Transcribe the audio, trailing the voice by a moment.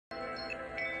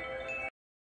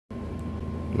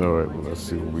All right, well, let's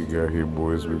see what we got here,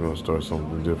 boys. We're gonna start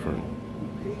something different.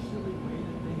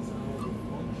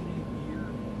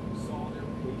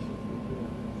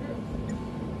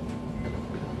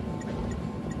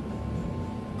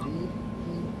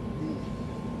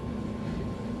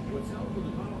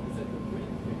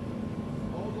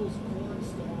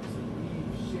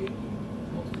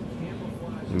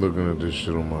 I'm looking at this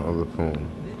shit on my other phone,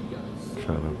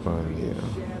 trying to find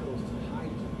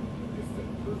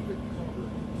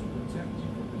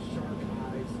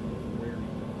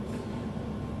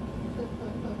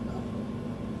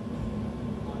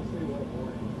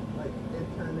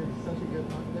Such a good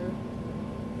hunt there.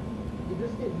 You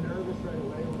just get nervous right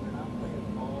away when you're not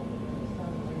playing ball, but when the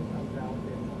sun and rain comes out,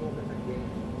 it's a whole different game.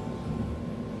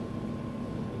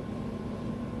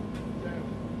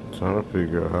 Trying to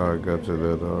figure out how I got to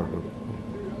that article.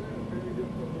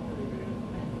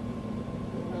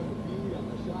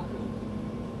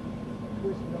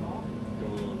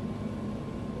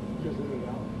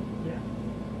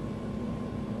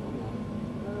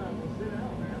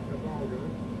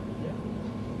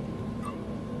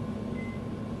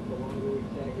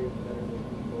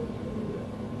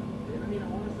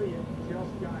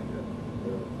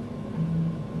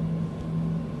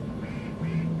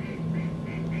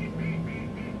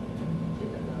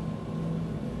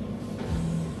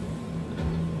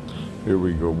 Here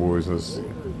we go, boys. Let's see.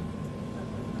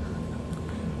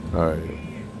 All right.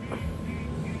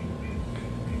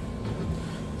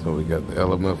 So we got the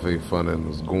LMFA funding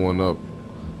is going up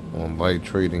on light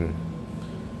trading.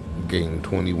 Gained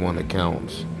 21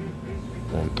 accounts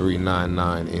on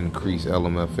 399. Increased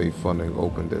LMFA funding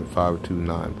opened at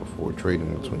 529 before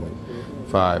trading between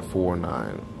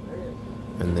 549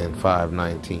 and then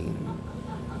 519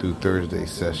 through Thursday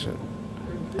session.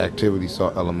 Activity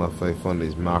saw LMFA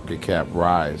funding's market cap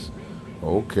rise.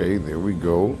 Okay, there we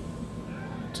go.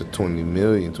 To 20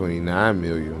 million, 29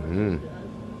 million.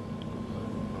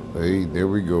 Hey, there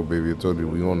we go, baby. I told you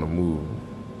we on the move.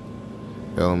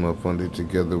 LMF funded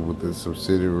together with its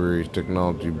subsidiaries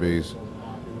technology-based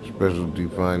specialty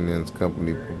finance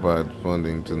company provides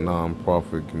funding to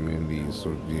non-profit community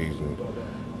associations.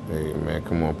 Hey, man,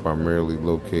 come on. Primarily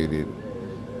located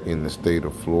in the state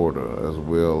of Florida as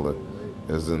well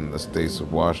as in the states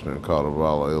of Washington,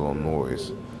 Colorado,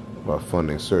 Illinois, by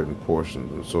funding certain portions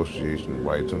of association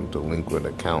rights on delinquent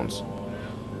accounts.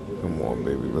 Come on,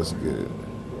 baby, let's get it.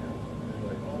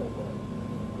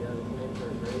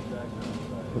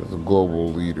 It's a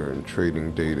global leader in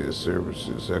trading data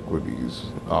services, equities,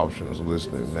 options,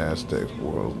 listing, NASDAQ's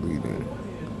world leading.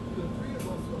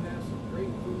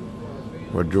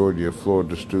 Majority of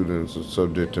Florida students are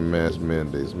subject to mass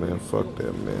mandates. Man, fuck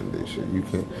that mandate shit. You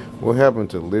can't. What happened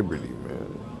to liberty,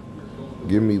 man?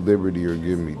 Give me liberty or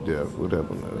give me death. What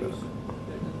happened to that?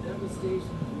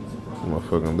 My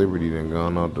fucking liberty done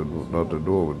gone out the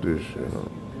door with this shit, huh?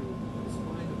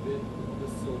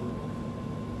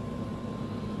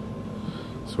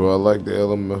 So I like the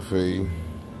LMFA.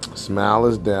 Smile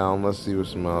is down. Let's see what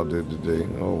Smile did today.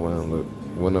 Oh wow, look,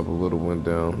 went up a little, went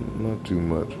down, not too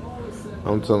much.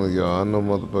 I'm telling y'all, I know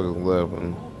motherfuckers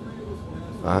laughing.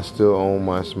 I still own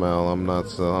my Smile. I'm not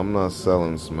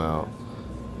selling Smile.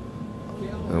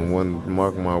 And when,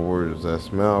 mark my words, that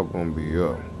Smile gonna be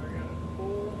up.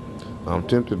 I'm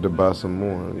tempted to buy some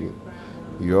more.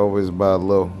 You always buy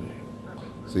low.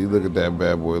 See, look at that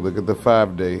bad boy. Look at the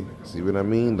 5-day. See what I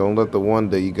mean? Don't let the 1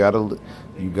 day. You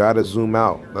gotta zoom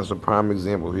out. That's a prime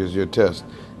example. Here's your test.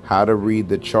 How to read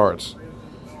the charts.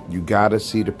 You gotta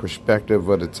see the perspective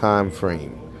of the time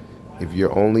frame. If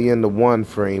you're only in the one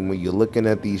frame, when you're looking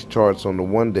at these charts on the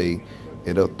 1 day,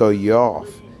 it'll throw you off.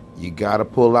 You gotta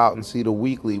pull out and see the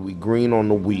weekly. We green on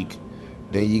the week.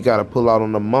 Then you gotta pull out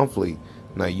on the monthly.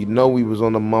 Now you know we was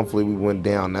on the monthly. We went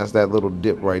down. That's that little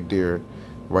dip right there.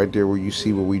 Right there where you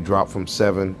see where we dropped from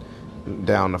 7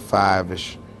 down to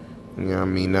 5-ish. You know what I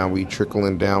mean? Now we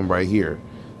trickling down right here.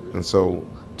 And so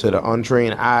to the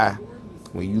untrained eye,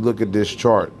 when you look at this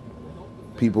chart,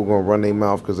 people gonna run their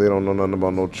mouth because they don't know nothing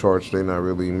about no charts. They're not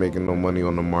really making no money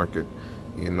on the market.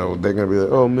 You know, they're gonna be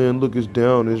like, oh man, look, it's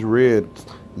down, it's red.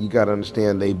 You gotta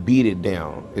understand they beat it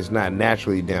down. It's not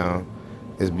naturally down.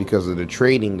 It's because of the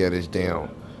trading that it's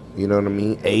down. You know what I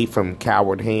mean? A from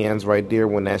coward hands right there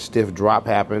when that stiff drop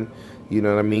happened. You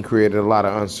know what I mean? Created a lot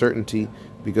of uncertainty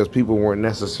because people weren't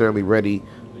necessarily ready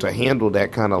to handle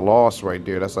that kind of loss right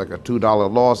there. That's like a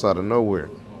 $2 loss out of nowhere.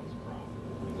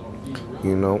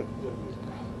 You know?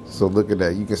 So look at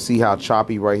that. You can see how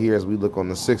choppy right here as we look on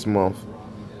the 6 month.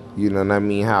 You know what I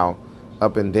mean? How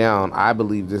up and down. I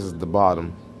believe this is the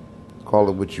bottom. Call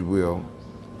it what you will.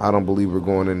 I don't believe we're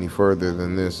going any further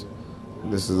than this.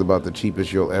 This is about the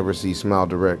cheapest you'll ever see Smile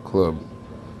Direct Club.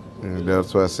 And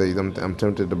that's why I say I'm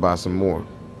tempted to buy some more.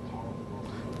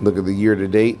 Look at the year to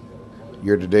date.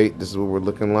 Year to date, this is what we're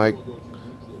looking like.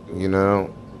 You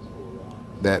know,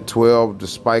 that 12 to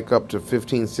spike up to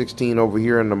 15, 16 over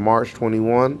here in the March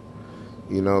 21.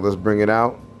 You know, let's bring it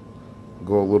out.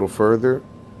 Go a little further.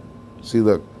 See,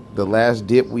 look, the last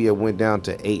dip we had went down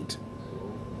to 8.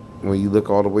 When you look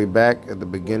all the way back at the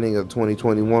beginning of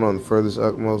 2021 on the furthest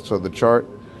utmost of the chart,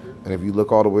 and if you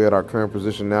look all the way at our current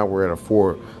position now, we're at a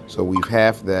 4. So we've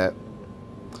halved that.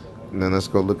 And then let's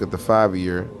go look at the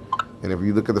 5-year. And if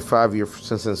you look at the 5-year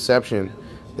since inception,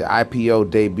 the IPO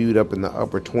debuted up in the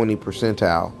upper 20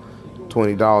 percentile,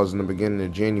 $20 in the beginning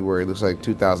of January. It looks like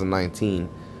 2019.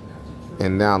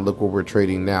 And now look where we're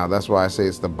trading now. That's why I say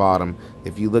it's the bottom.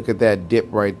 If you look at that dip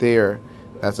right there,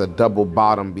 that's a double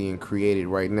bottom being created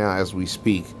right now as we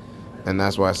speak. And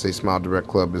that's why I say Smile Direct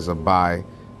Club is a buy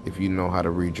if you know how to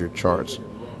read your charts.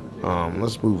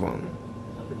 Let's move on.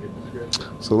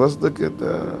 So let's look at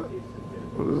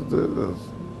what is this?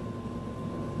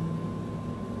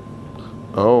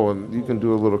 Oh, and you can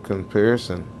do a little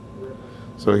comparison.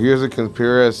 So here's a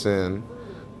comparison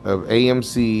of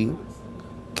AMC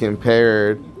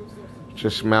compared to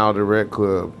Smile Direct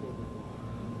Club.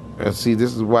 And see,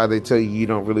 this is why they tell you you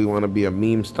don't really want to be a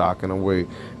meme stock in a way.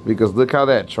 Because look how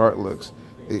that chart looks.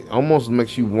 It almost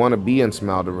makes you want to be in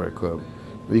Smile Direct Club.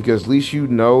 Because at least you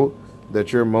know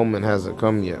that your moment hasn't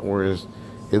come yet. Whereas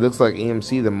it looks like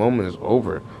AMC, the moment is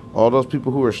over. All those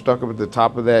people who are stuck up at the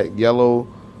top of that yellow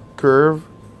curve,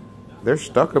 they're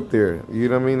stuck up there. You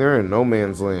know what I mean? They're in no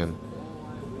man's land.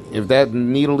 If that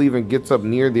needle even gets up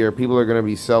near there, people are going to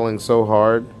be selling so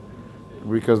hard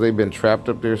because they've been trapped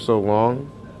up there so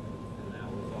long.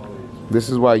 This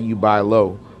is why you buy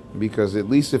low, because at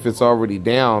least if it's already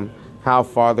down, how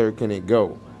farther can it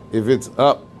go? If it's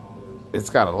up, it's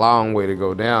got a long way to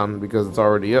go down because it's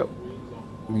already up.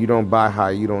 You don't buy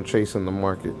high, you don't chase in the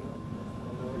market.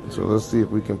 So let's see if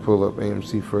we can pull up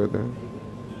AMC further.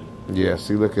 Yeah,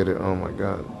 see, look at it. Oh my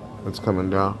God, it's coming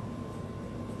down.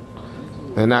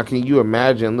 And now can you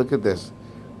imagine, look at this.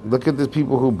 Look at the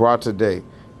people who brought today.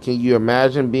 Can you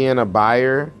imagine being a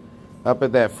buyer up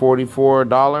at that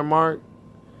 $44 mark?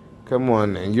 Come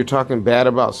on, and you're talking bad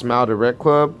about Smile Direct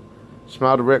Club?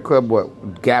 Smile Direct Club,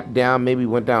 what, gapped down, maybe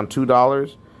went down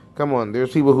 $2? Come on,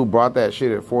 there's people who brought that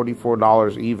shit at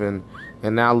 $44 even,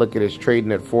 and now look at it, it's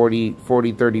trading at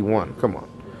 31. Come on.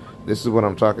 This is what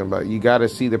I'm talking about. You got to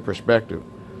see the perspective,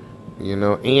 you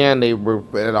know, and they were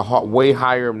at a way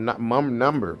higher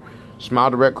number.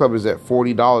 Smile Direct Club is at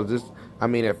 $40. At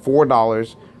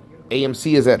 $4.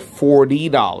 AMC is at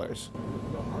 $40.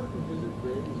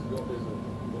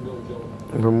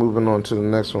 We're moving on to the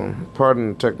next one.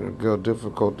 Pardon the technical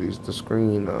difficulties. The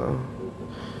screen.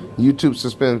 YouTube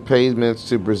suspends payments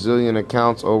to Brazilian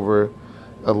accounts over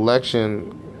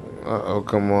election. Uh-oh,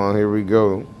 come on. Here we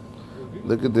go.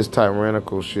 Look at this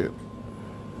tyrannical shit.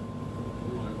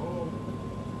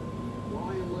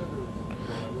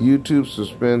 YouTube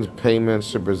suspends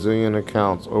payments to Brazilian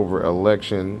accounts over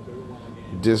election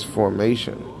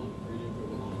disinformation,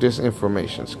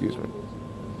 excuse me.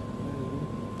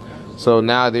 So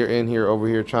now they're in here, over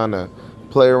here, trying to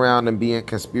play around and be in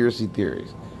conspiracy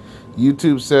theories.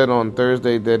 YouTube said on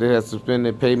Thursday that it has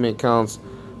suspended payment accounts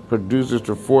producers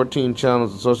to 14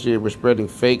 channels associated with spreading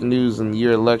fake news in the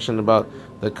year election about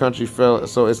the country fell.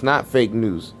 So it's not fake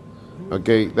news.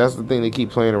 Okay, that's the thing they keep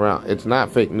playing around. It's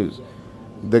not fake news.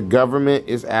 The government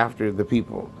is after the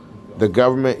people. The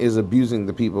government is abusing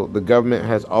the people. The government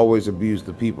has always abused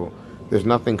the people. There's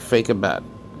nothing fake about it.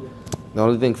 The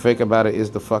only thing fake about it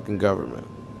is the fucking government.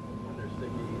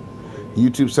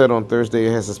 YouTube said on Thursday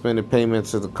it has suspended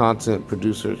payments to the content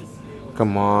producers.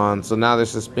 Come on. So now they're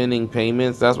suspending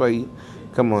payments. That's why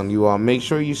come on, you all. Make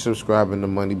sure you subscribe to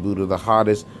Money Buddha, the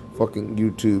hottest fucking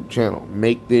YouTube channel.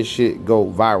 Make this shit go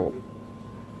viral.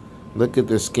 Look at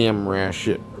this scam ass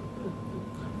shit.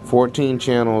 14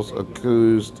 channels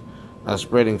accused of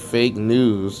spreading fake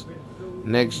news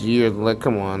next year. Like,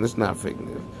 come on, this is not fake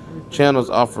news. Channels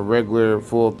offer regular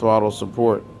full throttle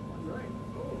support.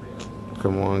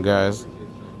 Come on, guys.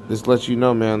 This lets you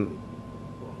know, man,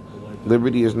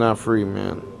 liberty is not free,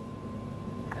 man.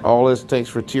 All it takes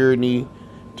for tyranny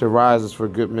to rise is for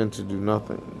good men to do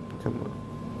nothing. Come on.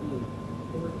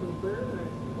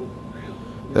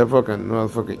 That fucking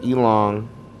motherfucker Elon.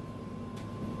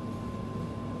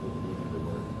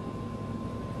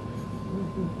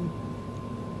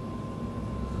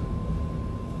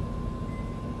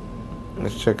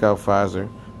 Let's check out Pfizer.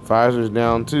 Pfizer's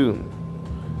down too.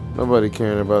 Nobody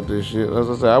caring about this shit. As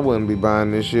I said, I wouldn't be buying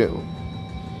this shit.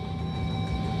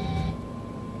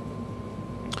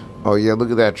 Oh yeah, look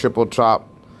at that triple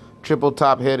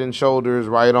top Head and Shoulders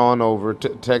right on over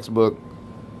textbook.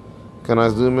 Can I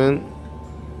zoom in?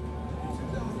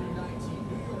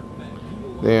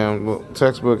 Damn, look,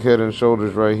 textbook Head and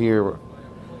Shoulders right here.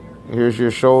 Here's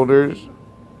your shoulders.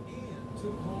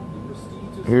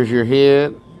 Here's your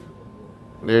head.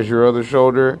 There's your other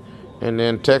shoulder. And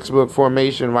then textbook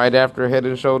formation right after Head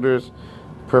and Shoulders.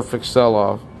 Perfect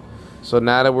sell-off. So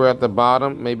now that we're at the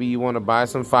bottom, maybe you want to buy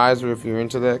some Pfizer if you're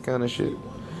into that kind of shit.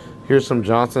 Here's some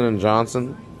Johnson &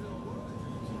 Johnson.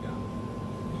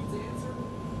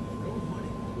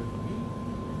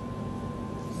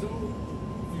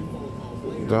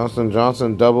 Johnson &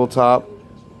 Johnson double top.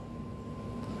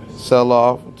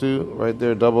 Sell-off too, right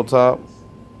there, double top.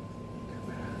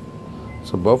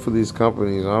 So both of these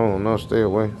companies, I don't know, stay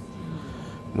away.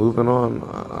 Moving on.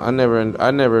 I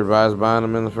never advised buying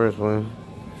them in the first place.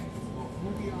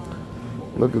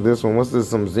 Look at this one. What's this?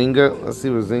 Some Zynga? Let's see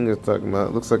what Zynga's talking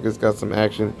about. Looks like it's got some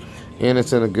action, and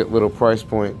it's in a good little price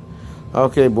point.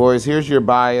 Okay, boys, here's your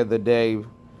buy of the day.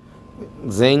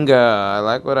 Zynga. I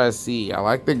like what I see. I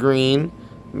like the green.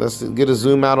 Let's get a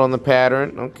zoom out on the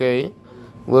pattern. Okay.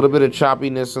 A little bit of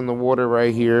choppiness in the water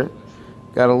right here.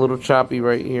 Got a little choppy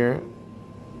right here.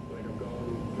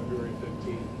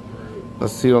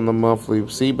 Let's see on the monthly.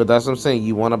 See, but that's what I'm saying.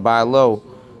 You want to buy low.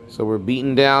 So we're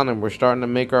beating down and we're starting to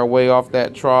make our way off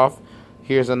that trough.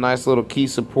 Here's a nice little key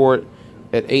support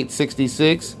at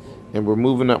 866. And we're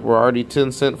moving up. We're already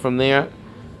 10 cents from there.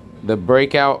 The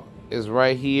breakout is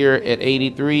right here at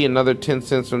 83. Another 10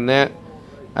 cents from that.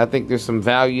 I think there's some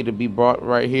value to be bought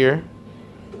right here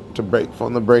to break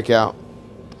from the breakout.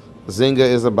 Zynga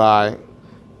is a buy.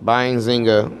 Buying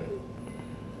Zynga.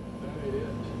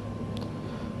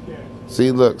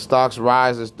 See, look, stocks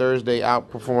rise as Thursday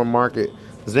outperform market.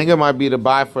 Zynga might be the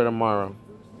buy for tomorrow.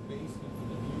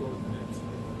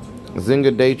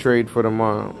 Zynga day trade for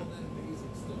tomorrow.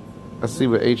 Let's see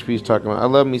what HP's talking about. I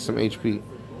love me some HP.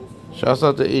 Shouts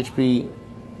out to HP.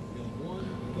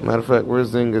 Matter of fact,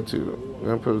 where's Zynga to? I'm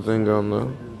going to put Zynga on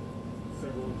the...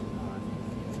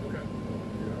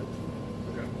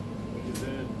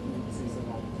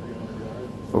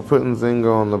 We're putting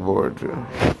Zynga on the board, too.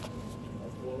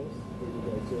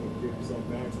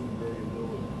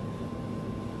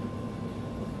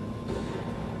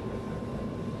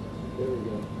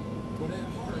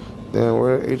 Damn,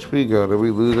 where did HP go? Did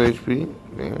we lose HP?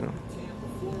 Damn.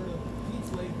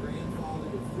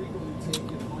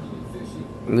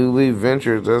 New Leaf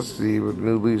Ventures. Let's see what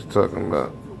New Leaf's talking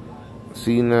about.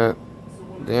 CNET.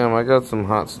 Damn, I got some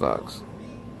hot stocks.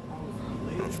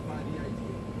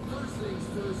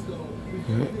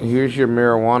 Here's your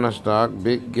marijuana stock.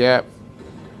 Big Gap.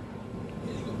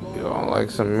 Y'all like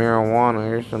some marijuana.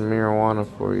 Here's some marijuana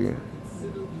for you.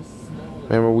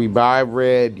 Remember, we buy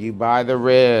red. You buy the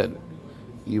red.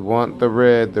 You want the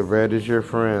red. The red is your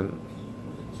friend.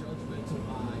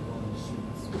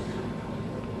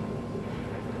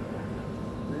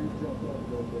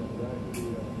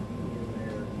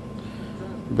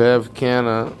 Bev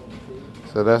Canna.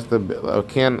 So that's a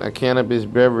cannabis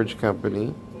beverage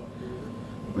company.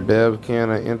 Bev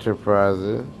Canna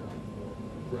Enterprises.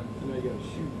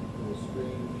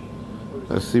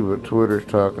 Let's see what Twitter's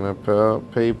talking about.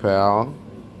 PayPal.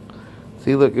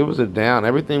 See, look, it was a down.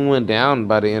 Everything went down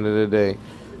by the end of the day.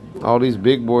 All these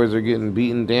big boys are getting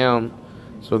beaten down.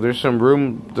 So there's some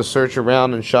room to search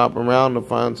around and shop around to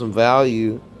find some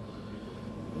value.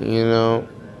 You know.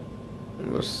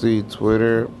 Let's see.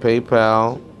 Twitter.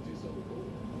 PayPal.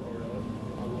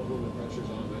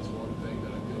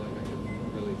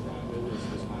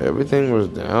 Everything was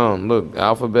down. Look,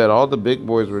 Alphabet. All the big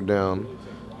boys were down.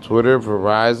 Twitter,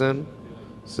 Verizon,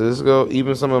 Cisco,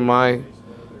 even some of my...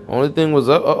 Only thing was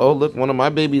up. Uh-oh, look, one of my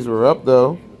babies were up,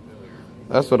 though.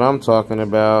 That's what I'm talking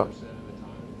about.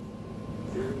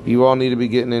 You all need to be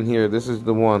getting in here. This is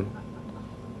the one.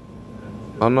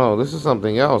 Oh, no, this is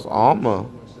something else. Alma.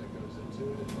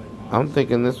 I'm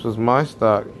thinking this was my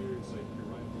stock.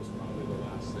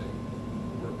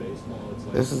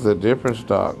 This is a different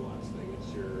stock.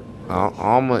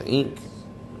 Alma Inc.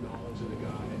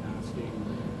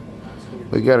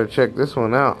 We gotta check this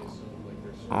one out.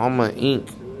 Alma Inc.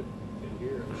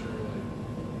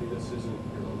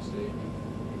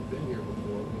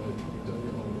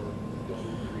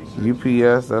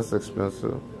 UPS, that's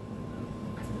expensive.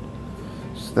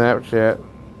 Snapchat,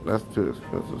 that's too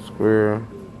expensive. Square.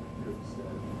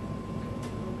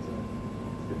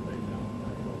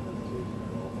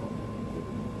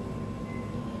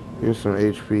 Here's some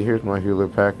HP. Here's my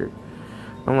Hewlett Packard.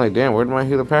 I'm like, damn, where'd my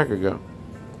Hewlett Packard go?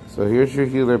 So here's your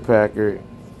Hewlett Packard.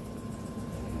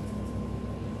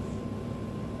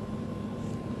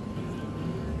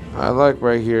 I like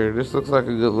right here. This looks like a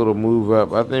good little move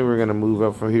up. I think we're going to move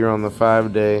up from here on the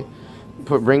 5-day.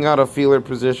 Bring out a feeler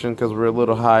position because we're a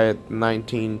little high at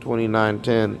 19, 29,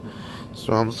 10.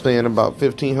 So I'm saying about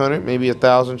 1,500, maybe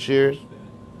 1,000 shares.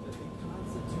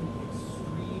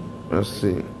 Let's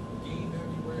see.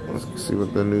 Let's see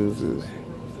what the news is.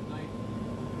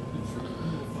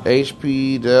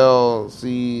 HP, Dell,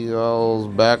 CEO's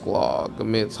backlog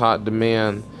amidst hot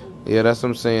demand. Yeah, that's what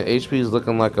I'm saying. HP is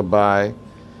looking like a buy.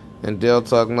 And Dell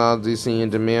Technologies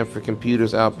seeing demand for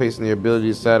computers outpacing their ability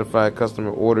to satisfy customer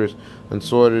orders, and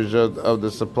shortage of the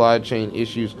supply chain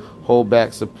issues hold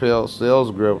back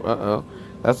sales growth.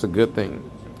 That's a good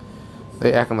thing.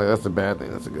 They acting like that's a bad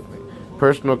thing. That's a good thing.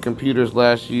 Personal computers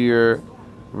last year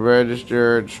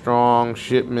registered strong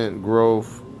shipment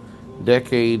growth,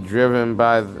 decade driven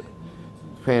by the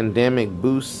pandemic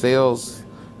boost sales.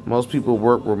 Most people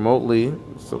work remotely.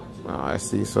 So I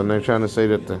see. So they're trying to say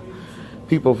that the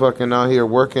people fucking out here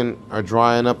working are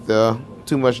drying up the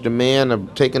too much demand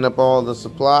of taking up all the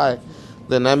supply.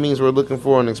 Then that means we're looking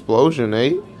for an explosion,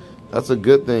 eh? That's a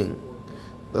good thing.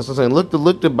 That's what I'm saying.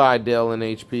 Look to buy Dell and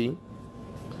HP.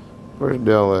 Where's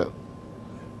Dell at?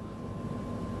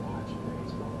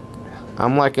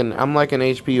 I'm liking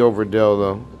HP over Dell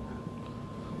though.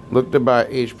 Look to buy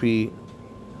HP.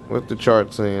 What the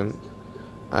chart saying?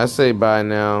 I say buy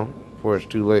now before it's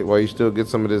too late. While you still get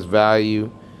some of this value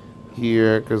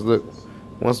here, because look,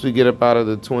 once we get up out of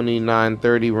the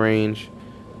 29-30 range,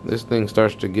 this thing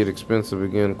starts to get expensive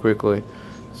again quickly.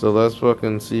 So let's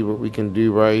fucking see what we can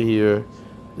do right here.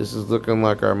 This is looking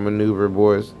like our maneuver,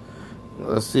 boys.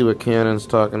 Let's see what Cannon's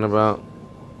talking about.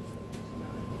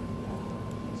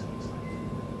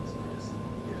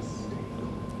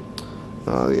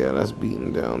 Oh yeah, that's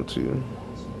beaten down too.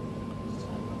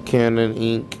 Cannon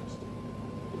Inc.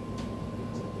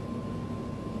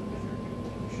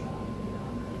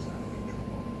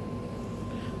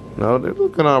 No, they're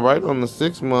looking all right on the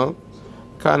 6-month.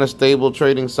 Kind of stable,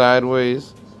 trading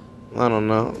sideways. I don't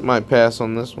know. Might pass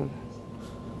on this one.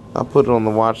 I'll put it on the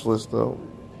watch list, though.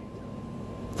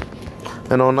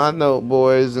 And on that note,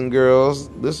 boys and girls,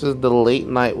 this is the late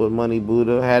night with Money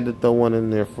Buddha. Had to throw one in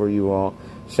there for you all.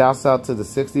 Shouts out to the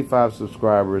 65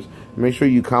 subscribers. Make sure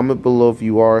you comment below if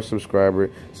you are a subscriber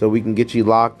so we can get you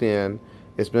locked in.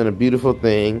 It's been a beautiful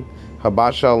thing.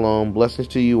 Shabbat Shalom. Blessings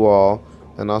to you all.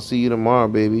 And I'll see you tomorrow,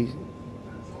 baby.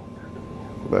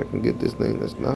 If I can get this thing that's not.